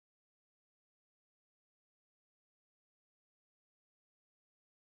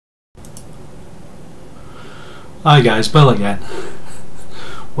Hi guys, Bill again.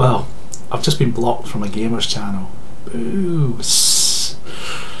 Well, I've just been blocked from a gamer's channel. Boo.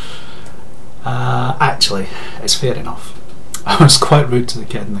 Actually, it's fair enough. I was quite rude to the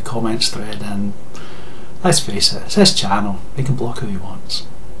kid in the comments thread, and let's face it, it's his channel. He can block who he wants.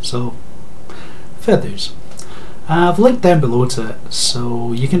 So, fair dues. I've linked down below to it,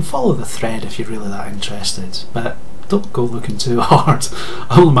 so you can follow the thread if you're really that interested, but don't go looking too hard.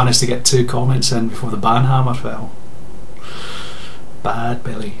 I only managed to get 2 comments in before the ban hammer fell. Bad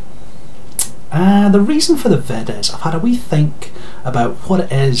Billy. The reason for the vid is I've had a wee think about what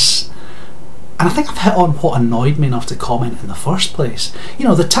it is, and I think I've hit on what annoyed me enough to comment in the first place. You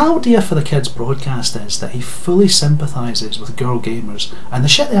know, the idea for the kid's broadcast is that he fully sympathises with girl gamers and the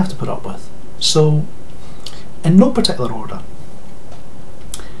shit they have to put up with. So, in no particular order.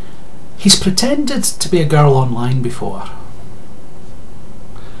 He's pretended to be a girl online before,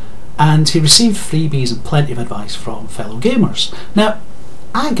 and he received freebies and plenty of advice from fellow gamers. Now,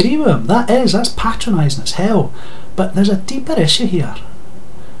 I agree with him, that's patronising as hell, but there's a deeper issue here.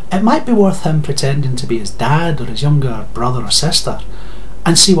 It might be worth him pretending to be his dad or his younger brother or sister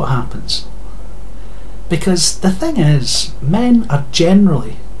and see what happens. Because the thing is, men are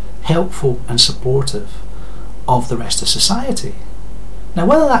generally helpful and supportive of the rest of society. Now,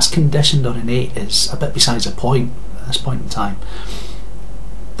 whether that's conditioned or innate is a bit besides the point at this point in time.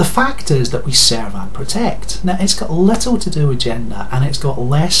 The fact is that we serve and protect. Now, it's got little to do with gender, and it's got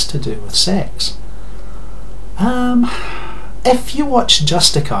less to do with sex. If you watch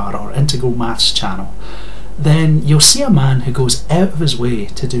Justicar or Integral Maths channel, then you'll see a man who goes out of his way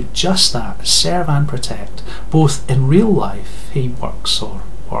to do just that, serve and protect, both in real life. He works or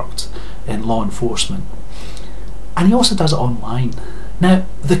worked in law enforcement, and he also does it online. Now,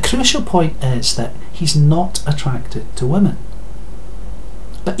 the crucial point is that he's not attracted to women.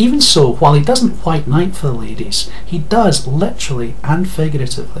 But even so, while he doesn't white knight for the ladies, he does literally and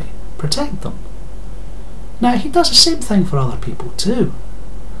figuratively protect them. Now, he does the same thing for other people too.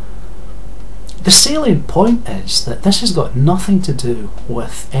 The salient point is that this has got nothing to do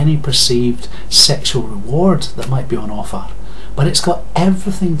with any perceived sexual reward that might be on offer, but it's got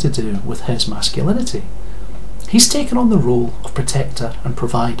everything to do with his masculinity. He's taken on the role of protector and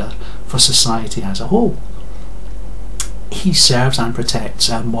provider for society as a whole. He serves and protects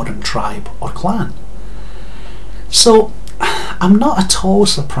a modern tribe or clan. So, I'm not at all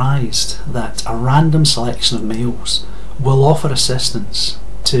surprised that a random selection of males will offer assistance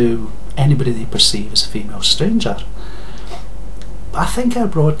to anybody they perceive as a female stranger. But I think our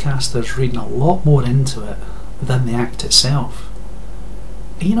broadcaster's reading a lot more into it than the act itself.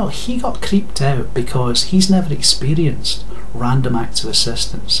 You know, he got creeped out because he's never experienced random acts of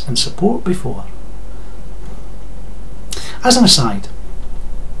assistance and support before. As an aside,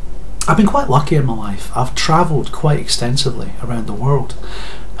 I've been quite lucky in my life. I've travelled quite extensively around the world,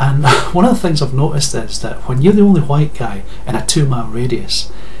 and one of the things I've noticed is that when you're the only white guy in a 2-mile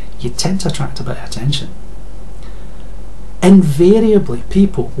radius, you tend to attract a bit of attention. Invariably,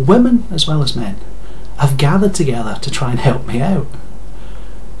 people, women as well as men, have gathered together to try and help me out.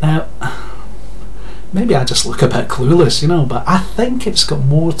 Now, maybe I just look a bit clueless, you know, but I think it's got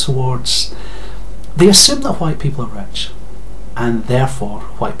more towards, they assume that white people are rich, and therefore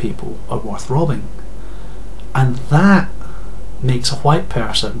white people are worth robbing. And that makes a white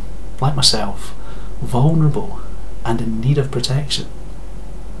person, like myself, vulnerable and in need of protection.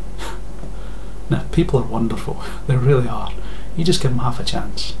 Now, people are wonderful, they really are. You just give them half a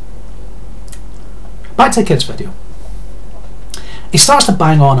chance. Back to the kid's video. He starts to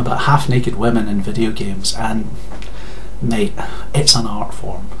bang on about half-naked women in video games, and mate, it's an art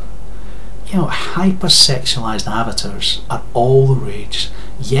form. You know, hyper-sexualised avatars are all the rage.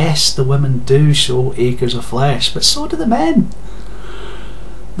 Yes, the women do show acres of flesh, but so do the men.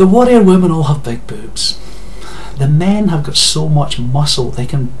 The warrior women all have big boobs. The men have got so much muscle they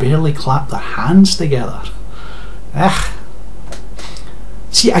can barely clap their hands together. Ugh.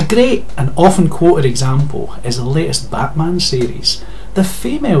 See, a great and often quoted example is the latest Batman series. The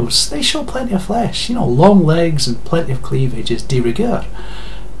females, they show plenty of flesh, you know, long legs and plenty of cleavage is de rigueur.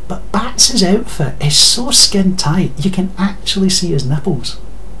 But Bats' outfit is so skin tight you can actually see his nipples.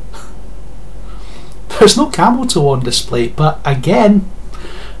 There's no camel toe on display, but again,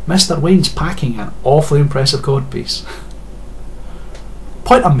 Mr. Wayne's packing an awfully impressive codpiece.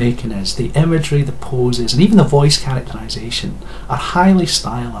 Point I'm making is the imagery, the poses, and even the voice characterisation are highly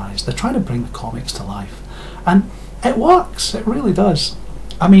stylised. They're trying to bring the comics to life, and it works, it really does.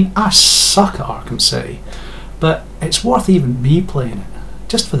 I mean, I suck at Arkham City, but it's worth even me playing it,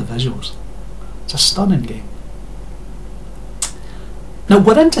 just for the visuals. It's a stunning game. Now,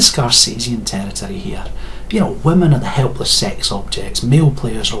 we're into Scarcesian territory here. You know, women are the helpless sex objects, male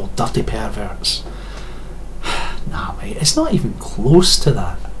players are all dirty perverts. Nah, mate, it's not even close to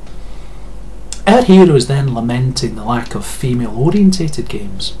that. Our hero is then lamenting the lack of female-orientated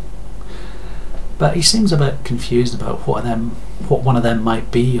games, but he seems a bit confused about what one of them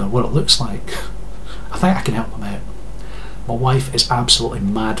might be or what it looks like. I think I can help him out. My wife is absolutely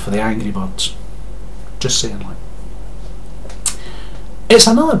mad for the Angry Birds. Just saying, like. It's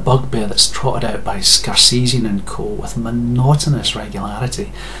another bugbear that's trotted out by Scorsese and co. with monotonous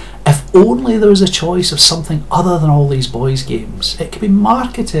regularity. If only there was a choice of something other than all these boys' games, it could be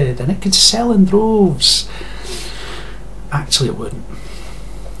marketed and it could sell in droves. Actually, it wouldn't.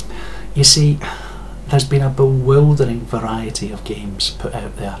 You see, there's been a bewildering variety of games put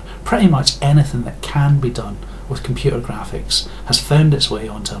out there. Pretty much anything that can be done with computer graphics has found its way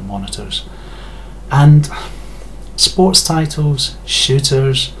onto our monitors. And sports titles,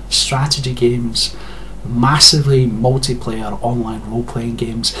 shooters, strategy games, massively multiplayer online role-playing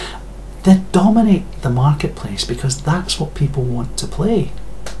games, they dominate the marketplace because that's what people want to play.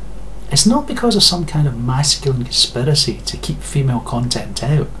 It's not because of some kind of masculine conspiracy to keep female content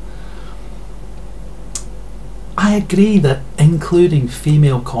out. I agree that including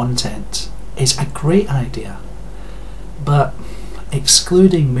female content is a great idea, but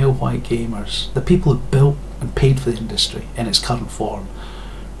excluding male white gamers, the people who built and paid for the industry in its current form,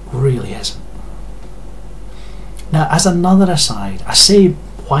 really isn't. Now, as another aside, I say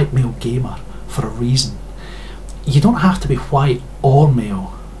white male gamer for a reason. You don't have to be white or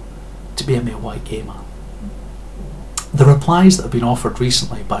male to be a male white gamer. The replies that have been offered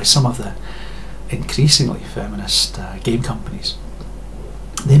recently by some of the increasingly feminist game companies,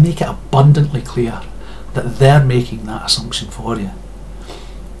 they make it abundantly clear that they're making that assumption for you.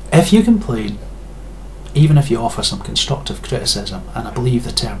 If you complain, even if you offer some constructive criticism, and I believe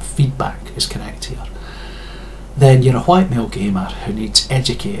the term feedback is correct here, then you're a white male gamer who needs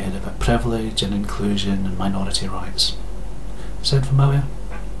educated about privilege and inclusion and minority rights. Sound familiar?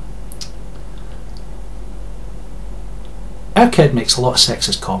 Our kid makes a lot of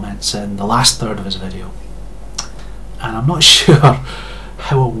sexist comments in the last third of his video, and I'm not sure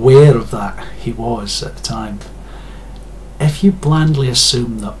how aware of that he was at the time. If you blandly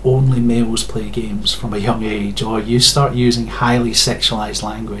assume that only males play games from a young age, or you start using highly sexualised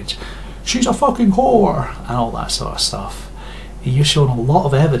language, she's a fucking whore, and all that sort of stuff, you're showing a lot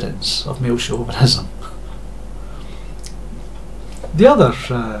of evidence of male chauvinism. The other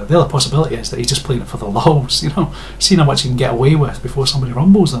possibility is that he's just playing it for the lulz, you know, seeing how much he can get away with before somebody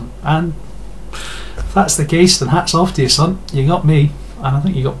rumbles him. And if that's the case, then hats off to you, son. You got me, and I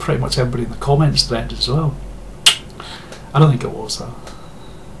think you got pretty much everybody in the comments thread as well. I don't think it was, though.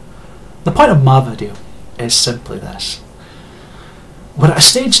 The point of my video is simply this. We're at a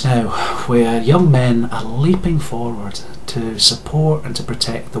stage now where young men are leaping forward to support and to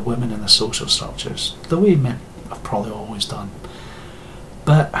protect the women in the social structures, the way men have probably always done.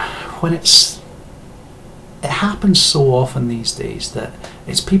 But when it happens so often these days that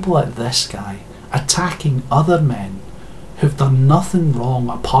it's people like this guy attacking other men who've done nothing wrong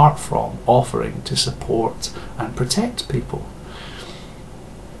apart from offering to support and protect people.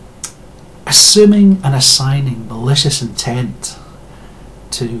 Assuming and assigning malicious intent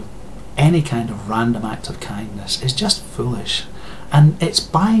to any kind of random act of kindness is just foolish, and it's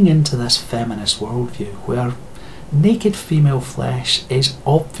buying into this feminist worldview where naked female flesh is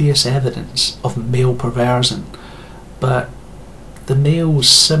obvious evidence of male perversion, but the males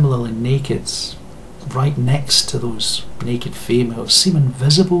similarly naked right next to those naked females seem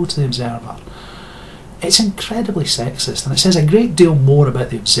invisible to the observer. It's incredibly sexist, and it says a great deal more about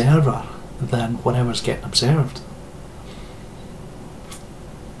the observer than whatever's getting observed.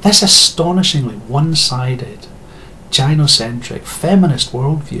 This astonishingly one-sided, gynocentric, feminist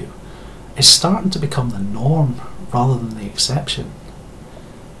worldview is starting to become the norm rather than the exception.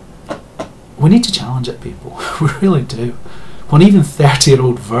 We need to challenge it, people. We really do. When even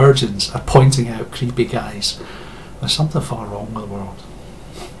 30-year-old virgins are pointing out creepy guys, there's something far wrong with the world.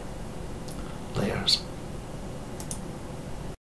 Layers.